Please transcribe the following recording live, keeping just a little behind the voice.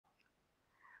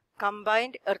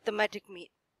combined arithmetic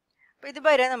mean. അപ്പോൾ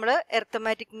ഇതുവരെ നമ്മൾ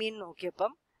arithmetic mean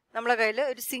നോക്കിയപ്പം നമ്മളെ കയ്യിൽ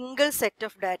ഒരു സിംഗിൾ സെറ്റ്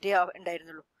ഓഫ് ഡാറ്റ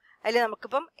ഉണ്ടായിരുന്നുള്ളൂ. അതിൽ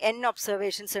നമുക്കിപ്പം n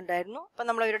ഒബ്സർവേഷൻസ് ഉണ്ടായിരുന്നു. അപ്പം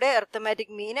നമ്മളവരുടെ arithmetic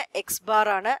mean എക്സ് ബാർ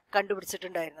ആണ്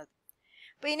കണ്ടുപിടിച്ചിട്ടുണ്ടായിരുന്നത്.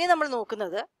 അപ്പോൾ ഇനി നമ്മൾ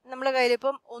നോക്കുന്നത് നമ്മളെ കയ്യിൽ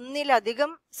ഇപ്പം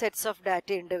ഒന്നിലധികം സെറ്റ്സ് ഓഫ്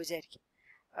ഡാറ്റ ഉണ്ട് വിചാരിക്കും.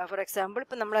 ഫോർ എക്സാമ്പിൾ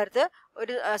ഇപ്പം നമ്മളടുത്ത്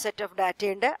ഒരു സെറ്റ് ഓഫ് ഡാറ്റ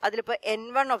ഉണ്ട്. അതിലിപ്പോൾ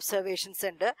n1 ഒബ്സർവേഷൻസ്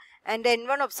ഉണ്ട്. ആൻഡ്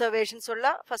n1 ഒബ്സർവേഷൻസ്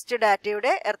ഉള്ള ഫസ്റ്റ്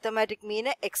ഡാറ്റയുടെ arithmetic mean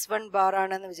x1 ബാർ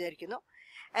ആണെന്ന് വിചാരിക്കുന്നു.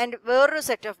 ആൻഡ് വേറൊരു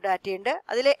സെറ്റ് ഓഫ് ഡാറ്റ ഉണ്ട്.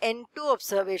 അതിൽ n2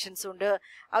 ഒബ്സർവേഷൻസ് ഉണ്ട്.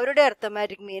 അവരുടെ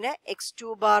arithmetic mean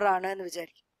x2 ബാർ ആണ് എന്ന്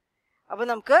വിചാരിക്കും. അപ്പോൾ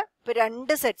നമുക്ക് ഇപ്പോൾ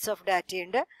രണ്ട് സെറ്റ്സ് ഓഫ് ഡാറ്റ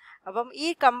ഉണ്ട്. അപ്പം ഈ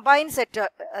കമ്പൈൻ സെറ്റ്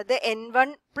അത്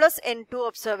n1 പ്ലസ് n2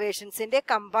 ഒബ്സർവേഷൻസിന്റെ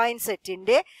കമ്പൈൻ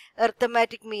സെറ്റിന്റെ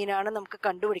arithmetic mean ആണ് നമുക്ക്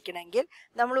കണ്ടുപിടിക്കണമെങ്കിൽ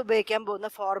നമ്മൾ ഉപയോഗിക്കാൻ പോകുന്ന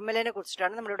ഫോർമുലനെ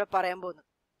കുറിച്ചിട്ടാണ് നമ്മളിവിടെ പറയാൻ പോകുന്നത്.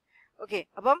 ഓക്കെ,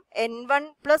 അപ്പം n1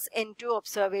 plus n2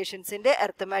 ഒബ്സർവേഷൻസിന്റെ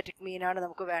arithmetic mean ആണ്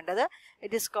നമുക്ക് വേണ്ടത്.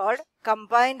 It is called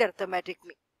combined arithmetic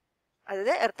mean.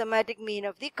 അതായത് arithmetic mean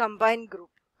of the combined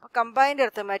group. Combined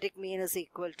arithmetic mean is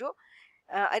equal to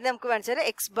അത് നമുക്ക് വേണമെച്ചാൽ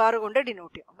എക്സ് ബാർ കൊണ്ട്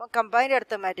ഡിനോട്ട് ചെയ്യും. അപ്പം combined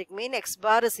arithmetic mean X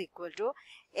bar is equal to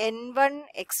n1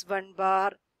 x1 bar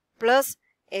plus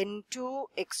n2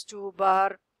 x2 bar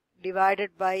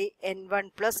divided by n1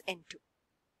 plus n2.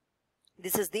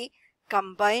 This is the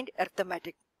combined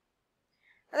arithmetic.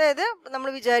 അതായത് നമ്മൾ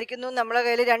വിചാരിക്കുന്നു നമ്മളെ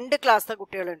കയ്യിൽ രണ്ട് ക്ലാസ്സിലെ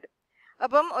കുട്ടികളുണ്ട്.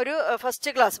 അപ്പം ഒരു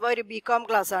ഫസ്റ്റ് ക്ലാസ് ഇപ്പോൾ ഒരു ബികോം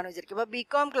ക്ലാസ് ആണ് വിചാരിക്കും. അപ്പോൾ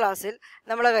ബികോം ക്ലാസ്സിൽ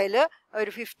നമ്മളെ കയ്യിൽ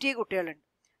ഒരു 50 കുട്ടികളുണ്ട്.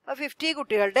 അപ്പോൾ 50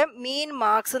 കുട്ടികളുടെ മീൻ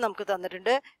മാർക്സ് നമുക്ക്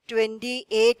തന്നിട്ടുണ്ട്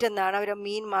 28 എന്നാണ് അവരുടെ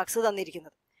മീൻ മാർക്സ്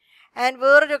തന്നിരിക്കുന്നത്. ആൻഡ്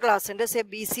വേറൊരു ക്ലാസ് ഉണ്ട്, സേ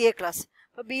BCA ക്ലാസ്.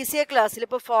 അപ്പോൾ BCA ക്ലാസ്സിൽ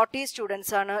ഇപ്പോൾ 40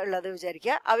 സ്റ്റുഡൻസ് ആണ് ഉള്ളത്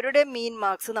വിചാരിക്കുക. അവരുടെ മീൻ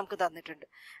മാർക്സ് നമുക്ക് തന്നിട്ടുണ്ട്.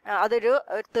 അതൊരു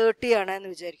 30 ആണ്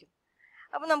എന്ന് വിചാരിക്കും.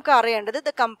 അപ്പോൾ നമുക്ക് അറിയേണ്ടത്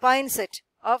the combined set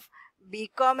of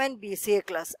BCom and BCA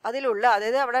class അതിലുള്ള,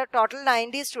 അതായത് അവിടെ ടോട്ടൽ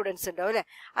 90 സ്റ്റുഡൻസ് ഉണ്ടാവും അല്ലേ.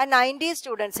 ആ 90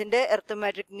 സ്റ്റുഡൻസിന്റെ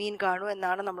arithmetic mean കാണൂ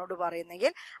എന്നാണ് നമ്മളോട്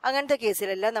പറയുന്നതെങ്കിൽ അങ്ങനത്തെ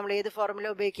കേസിലെല്ലാം നമ്മൾ ഏത്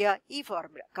ഫോർമുല ഉപയോഗിക്കുക? ഈ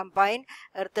ഫോർമുല, കമ്പൈൻഡ്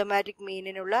arithmetic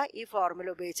meanനുള്ള ഈ ഫോർമുല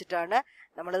ഉപയോഗിച്ചിട്ടാണ്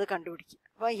നമ്മളത് കണ്ടുപിടിക്കുക.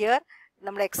 അപ്പോൾ ഹിയർ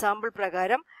നമ്മൾ എക്സാമ്പിൾ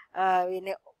പ്രകാരം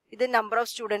പിന്നെ ഇത് നമ്പർ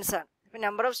ഓഫ് സ്റ്റുഡൻസ് ആണ്. ഇപ്പം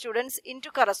number of students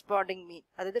into corresponding മീൻ,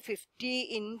 അതായത് 50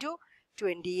 into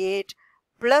 28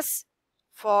 plus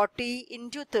 40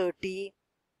 into 30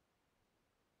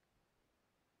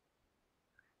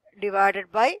 divided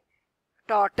by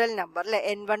total number അല്ലെ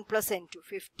n1 പ്ലസ് n2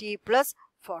 50 പ്ലസ്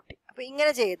 40. അപ്പോൾ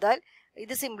ഇങ്ങനെ ചെയ്താൽ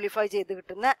ഇത് സിംപ്ലിഫൈ ചെയ്ത്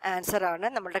കിട്ടുന്ന ആൻസർ ആണ്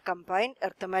നമ്മുടെ കമ്പൈൻഡ്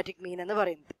arithmetic mean എന്ന്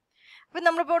പറയുന്നത്. അപ്പം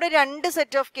നമ്മളിപ്പോൾ ഇവിടെ രണ്ട്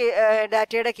സെറ്റ് ഓഫ്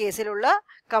ഡാറ്റയുടെ കേസിലുള്ള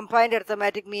കമ്പൈൻഡ്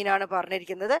arithmetic mean ആണ്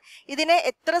പറഞ്ഞിരിക്കുന്നത്. ഇതിനെ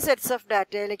എത്ര സെറ്റ്സ് ഓഫ്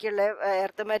ഡാറ്റയിലേക്കുള്ള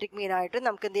arithmetic mean ആയിട്ട്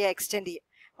നമുക്ക് എന്ത് ചെയ്യാം? എക്സ്റ്റെൻഡ് ചെയ്യാം.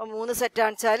 അപ്പോൾ 3 സെറ്റ്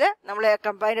ആണെച്ചാൽ നമ്മൾ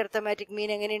കമ്പൈൻഡ് arithmetic mean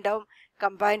എങ്ങനെ ഉണ്ടാവും?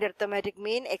 Combined arithmetic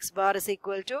mean X bar is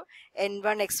equal to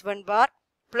n1 x1 bar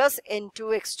plus n2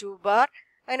 x2 bar.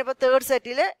 അങ്ങനെ ഇപ്പോൾ തേർഡ്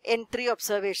സെറ്റിൽ n3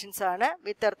 ഒബ്സർവേഷൻസ് ആണ്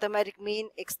വിത്ത് arithmetic mean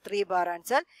x3 ബാർ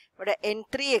ആണെച്ചാൽ ഇവിടെ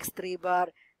n3 x3 bar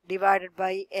divided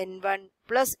by n1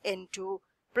 plus n2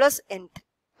 plus n3.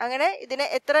 അങ്ങനെ ഇതിനെ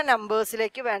എത്ര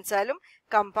നമ്പേഴ്സിലേക്ക് വേണിച്ചാലും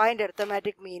combined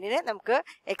arithmetic meanനെ നമുക്ക്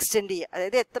extend ചെയ്യാം.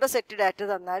 അതായത് എത്ര സെറ്റ് ഡാറ്റ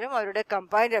തന്നാലും അവരുടെ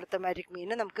കമ്പൈൻഡ് arithmetic mean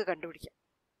നമുക്ക് കണ്ടുപിടിക്കാം.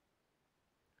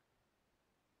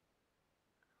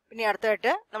 പിന്നെ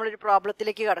അടുത്തായിട്ട് നമ്മളൊരു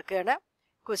പ്രോബ്ലത്തിലേക്ക് കടക്കുകയാണ്.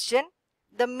 Question: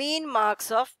 The mean marks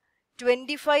of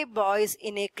 25 boys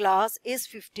in a class is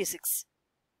 56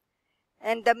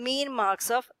 and the mean marks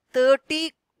of 30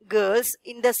 girls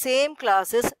in the same class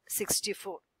is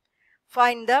 64.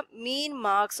 Find the mean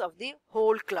marks of the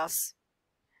whole class.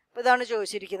 അപ്പോൾ ഇതാണ്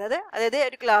ചോദിച്ചിരിക്കുന്നത്. അതായത്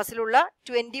ഒരു ക്ലാസ്സിലുള്ള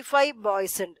 25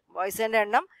 ബോയ്സ് ഉണ്ട്. ബോയ്സിൻ്റെ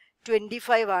എണ്ണം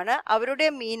 25 ആണ്. അവരുടെ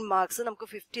മീൻ മാർക്സ് നമുക്ക്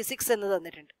 56 എന്ന്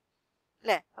തന്നിട്ടുണ്ട്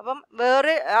അല്ലേ. അപ്പം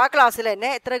വേറെ ആ ക്ലാസ്സിൽ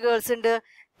തന്നെ എത്ര ഗേൾസ് ഉണ്ട്?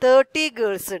 30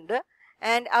 ഗേൾസ് ഉണ്ട്.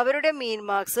 ആൻഡ് അവരുടെ മീൻ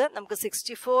മാർക്സ് നമുക്ക്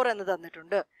 64 എന്ന്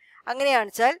തന്നിട്ടുണ്ട്.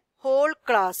 അങ്ങനെയാണെന്ന് വെച്ചാൽ ഹോൾ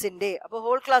ക്ലാസിന്റെ, അപ്പോൾ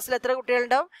ഹോൾ ക്ലാസ്സിൽ എത്ര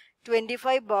കുട്ടികളുണ്ടാവും?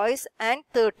 25 ബോയ്സ് ആൻഡ്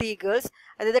 30 ഗേൾസ്,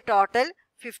 അതായത് ടോട്ടൽ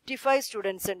 55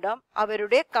 സ്റ്റുഡൻസ് ഉണ്ടാവും.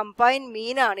 അവരുടെ കമ്പൈൻ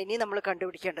മീൻ ആണ് ഇനി നമ്മൾ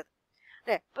കണ്ടുപിടിക്കേണ്ടത്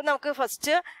അല്ലേ. അപ്പം നമുക്ക്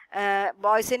ഫസ്റ്റ്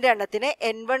ബോയ്സിന്റെ എണ്ണത്തിനെ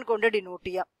n1 കൊണ്ട് ഡിനോട്ട്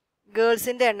ചെയ്യാം.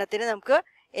 ഗേൾസിന്റെ എണ്ണത്തിന് നമുക്ക്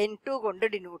n2 കൊണ്ട്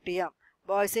ഡിനോട്ട് ചെയ്യാം.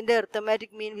 ബോയ്സിന്റെ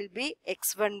arithmetic mean will be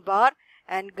x1 bar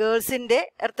and ഗേൾസിന്റെ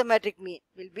arithmetic mean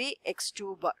will be x2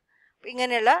 bar. അപ്പം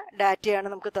ഇങ്ങനെയുള്ള ഡാറ്റയാണ്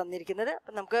നമുക്ക് തന്നിരിക്കുന്നത്.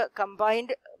 അപ്പം നമുക്ക്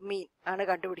കമ്പൈൻഡ് മീൻ ആണ്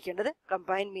കണ്ടുപിടിക്കേണ്ടത്.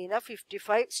 കമ്പൈൻഡ് മീൻ ഓഫ്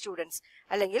 55 സ്റ്റുഡൻസ്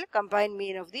അല്ലെങ്കിൽ combined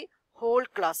mean of the whole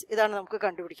class, ഇതാണ് നമുക്ക്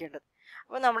കണ്ടുപിടിക്കേണ്ടത്.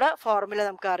 അപ്പോൾ നമ്മുടെ ഫോർമുല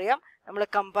നമുക്കറിയാം. നമ്മൾ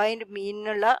കമ്പൈൻഡ്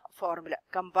മീനിനുള്ള ഫോർമുല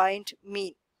കമ്പൈൻഡ്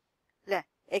മീൻ അല്ലേ,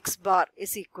 X bar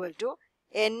is equal to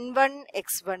n1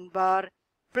 x1 bar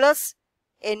plus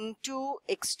n2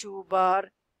 x2 bar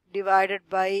divided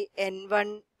by n1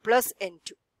 plus n2.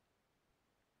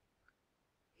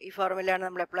 ഈ ഫോർമുലയാണ്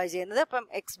നമ്മൾ അപ്ലൈ ചെയ്യുന്നത്. അപ്പം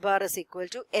X bar is equal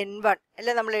to n1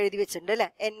 അല്ലെ നമ്മൾ എഴുതി വെച്ചിട്ടുണ്ട് അല്ലെ.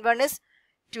 n1 is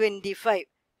 25.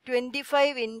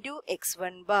 25 into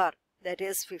x1 bar that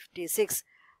is 56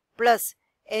 plus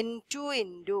n2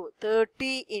 into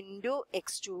 30 into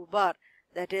x2 bar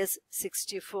that is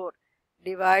 64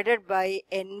 divided by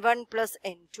n1 plus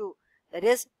n2 that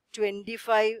is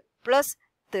 25 plus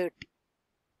 30.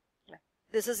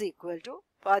 This is equal to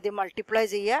ആദ്യം multiply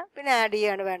ചെയ്യുക പിന്നെ add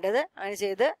ചെയ്യാണ് വേണ്ടത്. അങ്ങനെ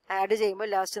ചെയ്ത് ആഡ് ചെയ്യുമ്പോൾ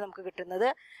ലാസ്റ്റ് നമുക്ക് കിട്ടുന്നത്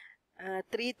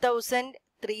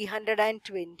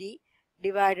 3320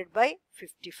 divided by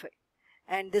 55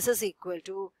 and this is equal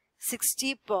to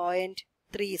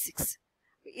 60.36.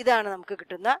 ഇതാണ് നമുക്ക്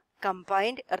കിട്ടുന്ന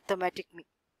combined arithmetic mean.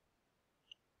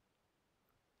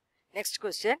 Next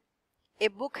question. A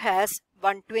book has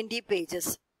 120 pages.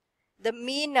 The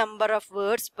mean number of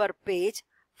words per page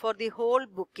for the whole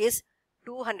book is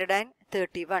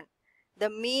 231. The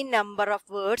mean number of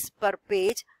words per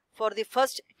page for the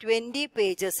first 20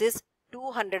 pages is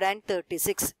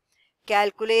 236.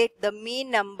 Calculate the mean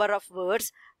number of words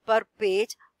per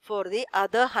page for the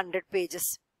other 100 pages.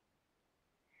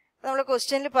 നമ്മൾ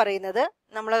ക്വസ്റ്റ്യനിൽ പറയുന്നത്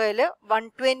നമ്മളെ കയ്യിൽ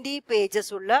 120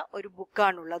 pages ഉള്ള ഒരു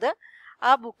ബുക്കാണുള്ളത്. ആ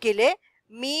ബുക്കിലെ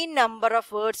മീൻ number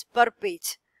of words per page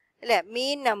അല്ലെ,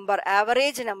 മീൻ number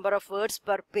average number of words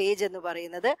per page എന്ന്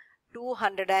പറയുന്നത്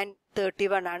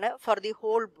 231 ആണ് ഫോർ ദി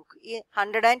ഹോൾ ബുക്ക്. ഈ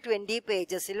 120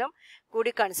 പേജസിലും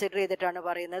കൂടി കൺസിഡർ ചെയ്തിട്ടാണ്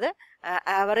പറയുന്നത്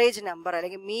ആവറേജ് നമ്പർ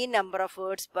അല്ലെങ്കിൽ മീൻ number of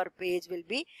words per page will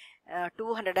be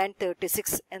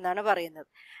 236 എന്നാണ് പറയുന്നത്.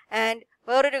 ആൻഡ്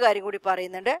വേറൊരു കാര്യം കൂടി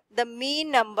പറയുന്നുണ്ട്, the mean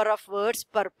number of words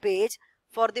per page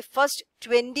for the first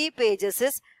 20 pages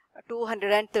is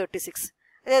 236.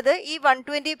 അതായത് ഈ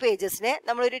 120 പേജസിനെ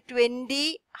നമ്മളൊരു 20,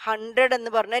 100 എന്ന്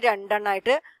പറഞ്ഞ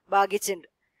രണ്ടെണ്ണമായിട്ട് ഭാഗിച്ചിട്ടുണ്ട്.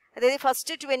 അതായത്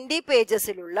first 20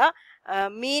 പേജസിലുള്ള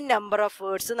mean number of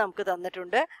words നമുക്ക്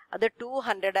തന്നിട്ടുണ്ട്, അത്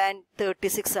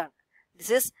 236 ആണ്.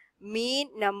 This is mean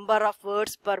number of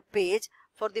words per page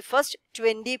for the first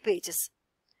 20 pages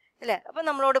അല്ലേ. അപ്പം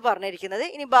നമ്മളോട് പറഞ്ഞിരിക്കുന്നത്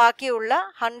ഇനി ബാക്കിയുള്ള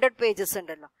 100 പേജസ്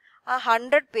ഉണ്ടല്ലോ, ആ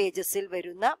 100 പേജസിൽ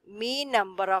വരുന്ന മീൻ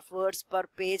number of words per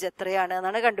page എത്രയാണ്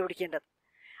എന്നാണ് കണ്ടുപിടിക്കേണ്ടത്.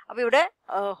 അപ്പോൾ ഇവിടെ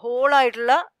ഹോൾ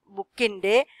ആയിട്ടുള്ള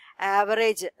ബുക്കിന്റെ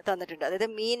ആവറേജ് തന്നിട്ടുണ്ട്, അതായത്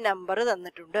മീൻ നമ്പർ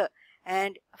തന്നിട്ടുണ്ട്.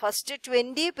 ആൻഡ് ഫസ്റ്റ്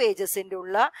 20 പേജസിൻ്റെ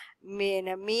ഉള്ള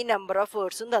മീൻ നമ്പർ ഓഫ്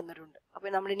വേർഡ്സും തന്നിട്ടുണ്ട്. അപ്പോൾ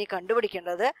നമ്മളിനി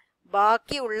കണ്ടുപിടിക്കേണ്ടത്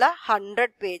ബാക്കിയുള്ള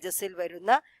 100 പേജസിൽ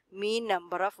വരുന്ന മീൻ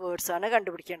നമ്പർ ഓഫ് വേർഡ്സ് ആണ്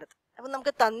കണ്ടുപിടിക്കേണ്ടത്. അപ്പം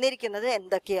നമുക്ക് തന്നിരിക്കുന്നത്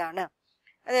എന്തൊക്കെയാണ്,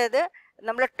 അതായത്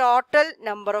നമ്മൾ ടോട്ടൽ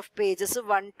നമ്പർ ഓഫ് പേജസ്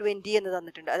 120 എന്ന്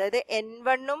തന്നിട്ടുണ്ട്. അതായത്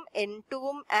n1ഉം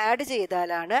n2ഉം ആഡ്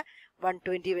ചെയ്താലാണ്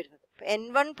 120 വരുന്നത്.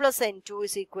 n1 plus n2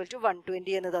 is equal to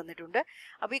 120 എന്ന് തന്നിട്ടുണ്ട്.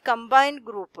 അപ്പോൾ ഈ കമ്പൈൻഡ്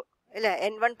ഗ്രൂപ്പ് അല്ലെ,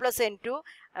 n1 പ്ലസ് n2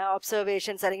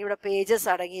 ഒബ്സർവേഷൻസ് അല്ലെങ്കിൽ ഇവിടെ പേജസ്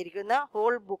അടങ്ങിയിരിക്കുന്ന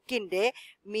ഹോൾ ബുക്കിന്റെ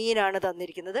മീൻ ആണ്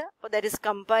തന്നിരിക്കുന്നത്. അപ്പോൾ that is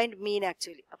combined mean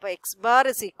actually. അപ്പോൾ X bar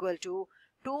is equal to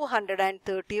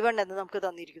 231 എന്ന് നമുക്ക്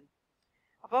തന്നിരിക്കുന്നു.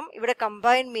 അപ്പം ഇവിടെ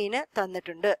കമ്പൈൻഡ് മീന്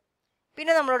തന്നിട്ടുണ്ട്.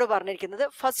 പിന്നെ നമ്മളോട് പറഞ്ഞിരിക്കുന്നത്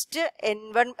ഫസ്റ്റ്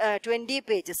n1 20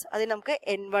 പേജസ്, അതിന് നമുക്ക്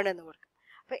n1 എന്ന് കൊടുക്കാം.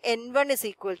 അപ്പോൾ n1 ഇസ്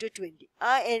ഈക്വൽ ടു 20.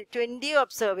 ആ 20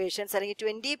 ഒബ്സർവേഷൻസ് അല്ലെങ്കിൽ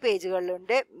 20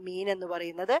 പേജുകളിലുണ്ട് മീൻ എന്ന്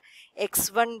പറയുന്നത്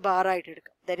x1 ബാർ ആയിട്ട്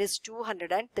എടുക്കാം, ദാറ്റ് ഈസ്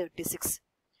 236.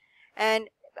 ആൻഡ്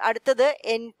അടുത്തത്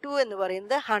n2 എന്ന്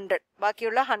പറയുന്നത് 100.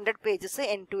 ബാക്കിയുള്ള 100 പേജസ്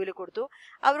n2ൽ കൊടുത്തു.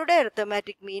 അവരുടെ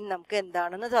അരിത്മെറ്റിക് മീൻ നമുക്ക്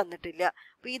എന്താണെന്ന് തന്നിട്ടില്ല.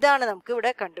 അപ്പോൾ ഇതാണ് നമുക്ക്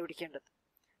ഇവിടെ കണ്ടുപിടിക്കേണ്ടത്.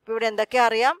 അപ്പോൾ ഇവിടെ എന്തൊക്കെ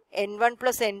അറിയാം, n1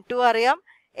 പ്ലസ് n2 അറിയാം,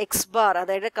 എക്സ് ബാർ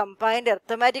അതായത് കമ്പൈൻഡ്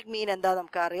അരിത്മെറ്റിക് മീൻ എന്താ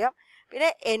നമുക്ക് അറിയാം, പിന്നെ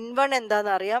n1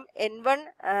 എന്താണെന്ന് അറിയാം. n1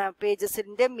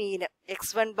 പേജസിന്റെ mean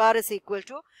x1 bar is equal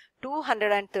to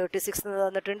 236 എന്ന്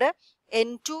തന്നിട്ടുണ്ട്.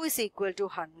 n2 is equal to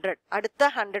 100. അടുത്ത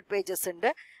 100 പേജസ് ഉണ്ട്,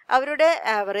 അവരുടെ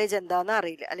ആവറേജ് എന്താണെന്ന്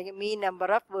അറിയില്ല, അല്ലെങ്കിൽ മീൻ നമ്പർ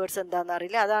ഓഫ് വേർഡ്സ് എന്താണെന്ന്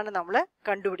അറിയില്ല. അതാണ് നമ്മൾ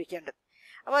കണ്ടുപിടിക്കേണ്ടത്.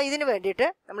 അപ്പോൾ ഇതിന് വേണ്ടിയിട്ട്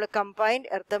നമ്മൾ കമ്പൈൻഡ്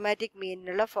അരിത്മെറ്റിക്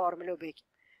മീനിനുള്ള ഫോർമുല ഉപയോഗിക്കും.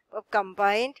 അപ്പോൾ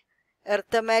combined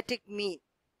arithmetic mean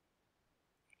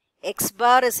X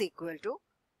bar is equal to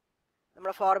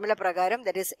നമ്മുടെ ഫോർമുല പ്രകാരം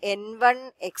that is n1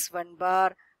 x1 bar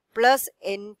plus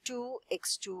n2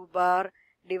 x2 bar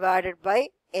divided by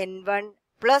n1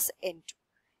 plus n2.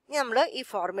 ഇനി നമ്മൾ ഈ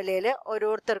ഫോർമുലയിൽ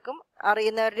ഓരോരുത്തർക്കും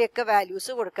അറിയുന്നവരുടെയൊക്കെ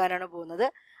വാല്യൂസ് കൊടുക്കാനാണ് പോകുന്നത്.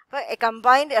 അപ്പോൾ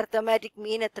കമ്പൈൻഡ് അരിത്മെറ്റിക്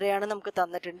മീൻ എത്രയാണ് നമുക്ക്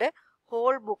തന്നിട്ടുണ്ട്,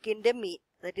 ഹോൾ ബുക്കിന്റെ മീൻ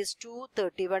ദാറ്റ് ഈസ്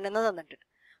 231 എന്ന് തന്നിട്ടുണ്ട്.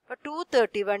 അപ്പോൾ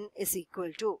 231 is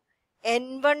equal to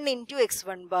n1 into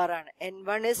x1 bar ആണ്.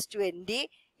 n1 is 20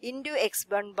 into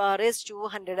x1 bar is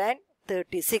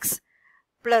 236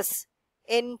 plus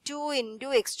n2 into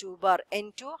x2 bar,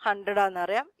 n2 100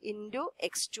 ആണെന്നറിയാം, into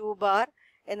x2 bar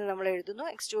എന്ന് നമ്മൾ എഴുതുന്നു.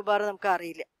 x2 ബാർ നമുക്ക്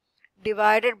അറിയില്ല.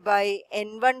 Divided by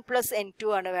n1 plus n2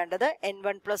 ആണ് വേണ്ടത്.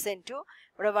 n1 പ്ലസ് n2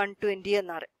 ഇവിടെ 120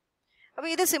 എന്നറിയാം. അപ്പോൾ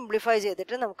ഇത് സിംപ്ലിഫൈ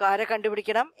ചെയ്തിട്ട് നമുക്ക് ആരെ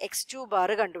കണ്ടുപിടിക്കണം, x2 ബാർ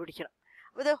കണ്ടുപിടിക്കണം.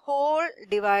 അപ്പോൾ ഇത് ഹോൾ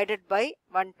ഡിവൈഡഡ് ബൈ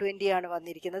 120 ആണ്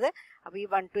വന്നിരിക്കുന്നത്. അപ്പോൾ ഈ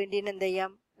 120 എന്ത്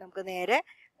ചെയ്യാം, നമുക്ക് നേരെ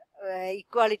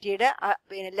ഇക്വാളിറ്റിയുടെ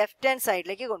പിന്നെ ലെഫ്റ്റ് ഹാൻഡ്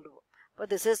സൈഡിലേക്ക് കൊണ്ടുപോകും. അപ്പോൾ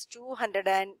this is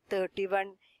 231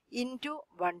 into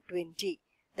 120,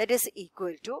 that is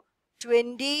equal to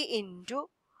 20 into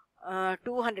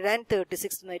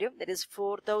 236 എന്ന് വരും. that is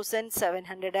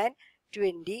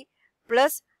 4720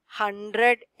 plus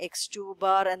 100 x2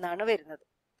 bar എന്നാണ് വരുന്നത്.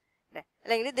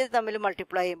 അല്ലെങ്കിൽ ഇത് തമ്മിൽ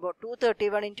മൾട്ടിപ്ലൈ ചെയ്യുമ്പോൾ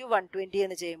 231 into 120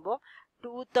 എന്ന് ചെയ്യുമ്പോൾ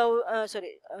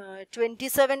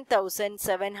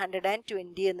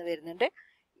 27,720 എന്ന് വരുന്നുണ്ട്.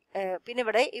 പിന്നെ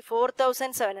ഇവിടെ ഈ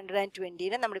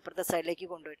 4720 നമ്മൾ ഇപ്പുറത്തെ സൈഡിലേക്ക്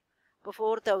കൊണ്ടുവരും. അപ്പോൾ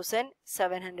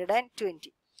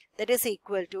 4720, that is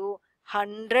equal to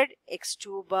 100 x2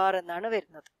 bar എന്നാണ്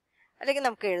വരുന്നത്. അല്ലെങ്കിൽ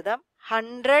നമുക്ക് എഴുതാം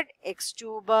 100 x2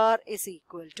 bar is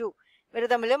equal to, ഇവർ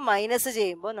തമ്മിൽ മൈനസ്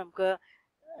ചെയ്യുമ്പോൾ നമുക്ക്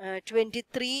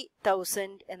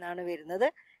 23,000 എന്നാണ് വരുന്നത്.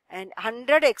 and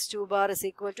 100 x2 bar is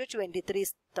equal to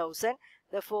 23,000.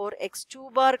 therefore x2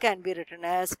 bar can be written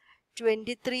as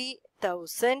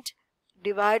 23,000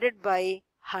 divided by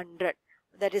 100,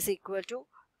 that is equal to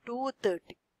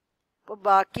 230. അപ്പോൾ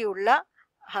ബാക്കിയുള്ള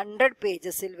 100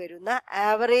 പേജസിൽ വരുന്ന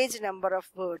ആവറേജ് നമ്പർ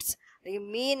ഓഫ് വേർഡ്സ്, അല്ലെങ്കിൽ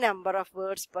മീൻ number of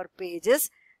words per pages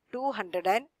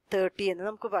 230 എന്ന്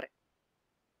നമുക്ക് പറയാം.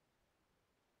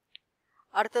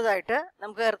 അടുത്തതായിട്ട്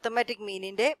നമുക്ക് അരിത്തമാറ്റിക്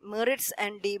മീനിന്റെ മെറിറ്റ്സ്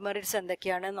ആൻഡ് ഡിമെറിറ്റ്സ്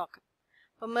എന്തൊക്കെയാണെന്ന് നോക്കാം.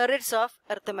 അപ്പോൾ merits of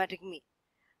arithmetic mean,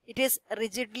 it is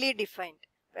rigidly defined.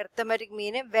 Arithmetic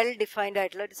mean well defined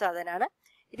ആയിട്ടുള്ള ഒരു സാധനമാണ്.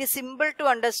 It is simple to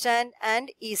understand and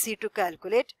easy to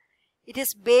calculate. It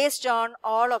is based on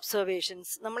all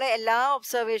observations. നമ്മൾ എല്ലാ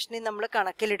ഒബ്സർവേഷനെയും നമ്മൾ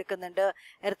കണക്കിലെടുക്കുന്നുണ്ട്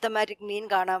അരിത്തമാറ്റിക് മീൻ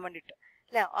കാണാൻ വേണ്ടിയിട്ട്,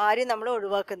 അല്ല, ആരും നമ്മൾ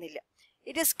ഒഴിവാക്കുന്നില്ല.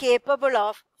 It is capable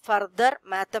of further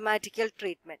mathematical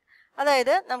treatment.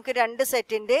 അതായത് നമുക്ക് രണ്ട്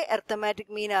സെറ്റിന്റെ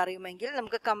അരിത്തമാറ്റിക് മീൻ അറിയുമെങ്കിൽ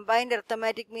നമുക്ക് കമ്പൈൻഡ്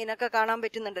അരിത്തമാറ്റിക് മീനൊക്കെ കാണാൻ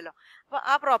പറ്റുന്നുണ്ടല്ലോ. അപ്പോൾ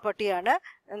ആ പ്രോപ്പർട്ടിയാണ്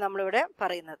നമ്മളിവിടെ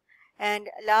പറയുന്നത്. And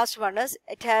last one is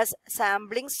it has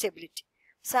sampling stability.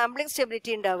 Sampling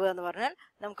stability ഉണ്ടാവുക എന്ന് പറഞ്ഞാൽ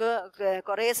നമുക്ക്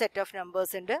കുറേ സെറ്റ് ഓഫ്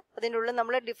നമ്പേഴ്സ് ഉണ്ട്, അതിൻ്റെ ഉള്ളിൽ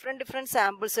നമ്മൾ ഡിഫറെൻറ്റ്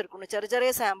സാമ്പിൾസ് എടുക്കുന്നു. ചെറിയ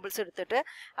ചെറിയ സാമ്പിൾസ് എടുത്തിട്ട്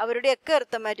അവരുടെയൊക്കെ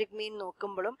അരിത്തമാറ്റിക് മീൻ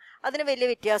നോക്കുമ്പോഴും അതിന് വലിയ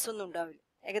വ്യത്യാസമൊന്നും ഉണ്ടാവില്ല,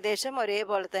 ഏകദേശം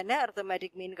ഒരേപോലെ തന്നെ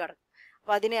അരിത്തമാറ്റിക് മീൻ കിടക്കും.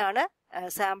 അപ്പോൾ അതിനെയാണ്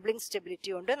സാമ്പിളിംഗ് സ്റ്റെബിലിറ്റി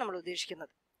കൊണ്ട് നമ്മൾ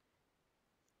ഉദ്ദേശിക്കുന്നത്.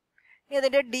 ഇനി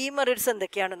അതിൻ്റെ ഡിമെറിറ്റ്സ്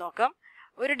എന്തൊക്കെയാണ് നോക്കാം.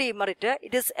 ഒരു demerit,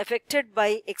 it is affected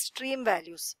by extreme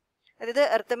values. അതായത്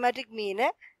അരിത്തമാറ്റിക് മീന്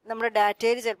നമ്മുടെ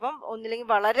ഡാറ്റയിൽ ചിലപ്പം ഒന്നില്ലെങ്കിൽ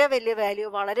വളരെ വലിയ വാല്യൂ,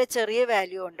 വളരെ ചെറിയ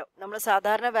വാല്യൂ ഉണ്ടാവും. നമ്മൾ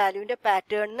സാധാരണ വാല്യൂവിൻ്റെ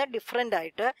പാറ്റേണിന് ഡിഫറെൻ്റ്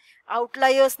ആയിട്ട്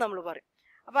ഔട്ട്ലയേഴ്സ് നമ്മൾ പറയും.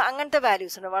 അപ്പോൾ അങ്ങനത്തെ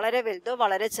വാല്യൂസ് ഉണ്ട്, വളരെ വലുതോ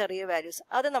വളരെ ചെറിയ വാല്യൂസ്.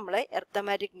 അത് നമ്മളെ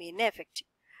അരിത്തമാറ്റിക് മീനിനെ എഫക്റ്റ് ചെയ്യും.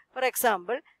 ഫോർ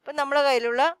എക്സാമ്പിൾ, ഇപ്പം നമ്മുടെ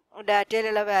കയ്യിലുള്ള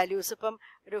ഡാറ്റയിലുള്ള വാല്യൂസ് ഇപ്പം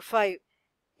ഒരു 5,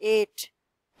 8,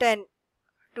 10,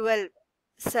 12,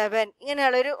 7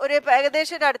 ഇങ്ങനെയുള്ള ഒരു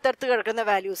ഏകദേശം ഒരു അടുത്തടുത്ത് കിടക്കുന്ന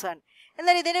വാല്യൂസാണ്.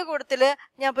 എന്നാൽ ഇതിൻ്റെ കൂട്ടത്തിൽ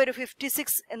ഞാൻ ഇപ്പോൾ ഒരു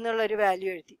 56 എന്നുള്ള ഒരു വാല്യൂ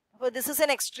എഴുതി. അപ്പോൾ this is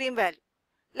an extreme value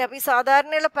അല്ല. അപ്പോൾ ഈ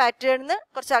സാധാരണയുള്ള പാറ്റേണിന്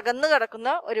കുറച്ച് അകന്ന് കിടക്കുന്ന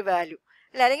ഒരു വാല്യൂ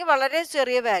അല്ല, അല്ലെങ്കിൽ വളരെ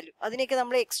ചെറിയ വാല്യൂ, അതിനൊക്കെ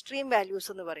നമ്മൾ എക്സ്ട്രീം വാല്യൂസ്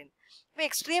എന്ന് പറയുന്നത്. അപ്പോൾ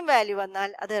എക്സ്ട്രീം വാല്യൂ വന്നാൽ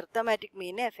അത് അരിത്തമാറ്റിക്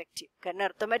മീനിനെ എഫക്റ്റ് ചെയ്യും. കാരണം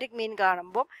അരിത്തമാറ്റിക് മീൻ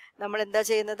കാണുമ്പോൾ നമ്മൾ എന്താ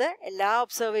ചെയ്യുന്നത്, എല്ലാ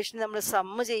ഒബ്സർവേഷനും നമ്മൾ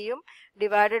സമ്മ് ചെയ്യും,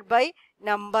 divided by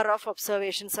number of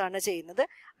observations ആണ് ചെയ്യുന്നത്.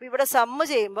 അപ്പോൾ ഇവിടെ സമ്മ്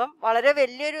ചെയ്യുമ്പം വളരെ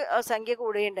വലിയൊരു സംഖ്യ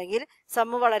കൂടുകയുണ്ടെങ്കിൽ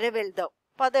സമ്മ് വളരെ വലുതാവും.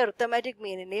 അപ്പോൾ അത് അരിത്തമാറ്റിക്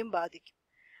മീനിനെയും ബാധിക്കും.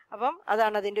 അപ്പം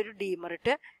അതാണ് അതിൻ്റെ ഒരു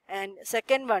demerit. And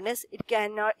second one is it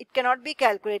cannot be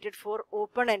calculated four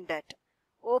open end data.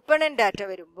 Open end data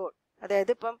വരുമ്പോൾ,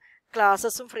 അതായത് ഇപ്പം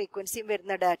ക്ലാസ്സസും ഫ്രീക്വൻസിയും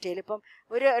വരുന്ന ഡാറ്റയിൽ ഇപ്പം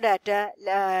ഒരു ഡാറ്റ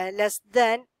ലെസ്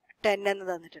ദാൻ 10 എന്ന്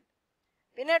തന്നിട്ടുണ്ട്,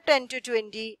 പിന്നെ 10 to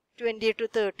 20, 20 to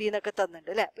 30 എന്നൊക്കെ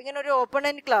തന്നിട്ടുണ്ട് അല്ലേ. അപ്പം ഇങ്ങനെ ഒരു ഓപ്പൺ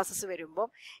എൻഡ് ക്ലാസ്സസ് വരുമ്പോൾ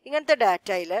ഇങ്ങനത്തെ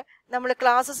ഡാറ്റയിൽ നമ്മൾ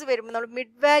ക്ലാസ്സസ് വരുമ്പോൾ നമ്മൾ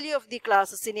mid value of the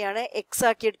ക്ലാസ്സസിനെയാണ് X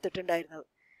ആക്കി എടുത്തിട്ടുണ്ടായിരുന്നത്.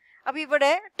 അപ്പോൾ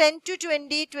ഇവിടെ 10 to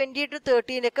 20, 20 to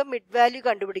 30 മിഡ് വാല്യൂ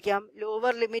കണ്ടുപിടിക്കാം.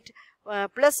 Lower limit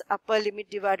plus upper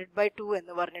limit divided by 2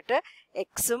 എന്ന് പറഞ്ഞിട്ട്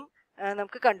എക്സും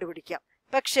നമുക്ക് കണ്ടുപിടിക്കാം.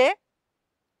 പക്ഷേ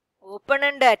ഓപ്പൺ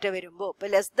എൻഡ് ഡാറ്റ വരുമ്പോൾ ഇപ്പോൾ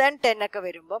ലെസ് ദാൻ 10 ഒക്കെ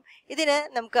വരുമ്പം ഇതിന്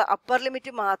നമുക്ക് അപ്പർ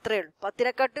ലിമിറ്റ് മാത്രമേ ഉള്ളൂ.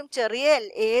 10നെക്കാട്ടും ചെറിയ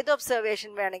ഏത്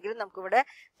ഒബ്സർവേഷൻ വേണമെങ്കിലും നമുക്കിവിടെ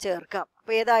ചേർക്കാം.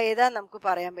 അപ്പോൾ ഏതാ നമുക്ക്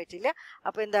പറയാൻ പറ്റില്ല.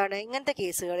 അപ്പോൾ എന്താണ്, ഇങ്ങനത്തെ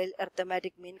കേസുകളിൽ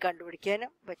അരിത്തമാറ്റിക് മീൻ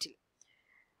കണ്ടുപിടിക്കാനും പറ്റില്ല.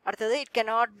 അടുത്തത്, ഇറ്റ്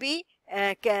കനോട്ട് ബി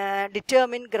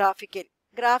ഡിറ്റർമിൻ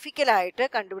ഗ്രാഫിക്കലായിട്ട്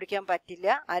കണ്ടുപിടിക്കാൻ പറ്റില്ല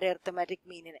അരിത്തമാറ്റിക്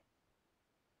മീനിനെ.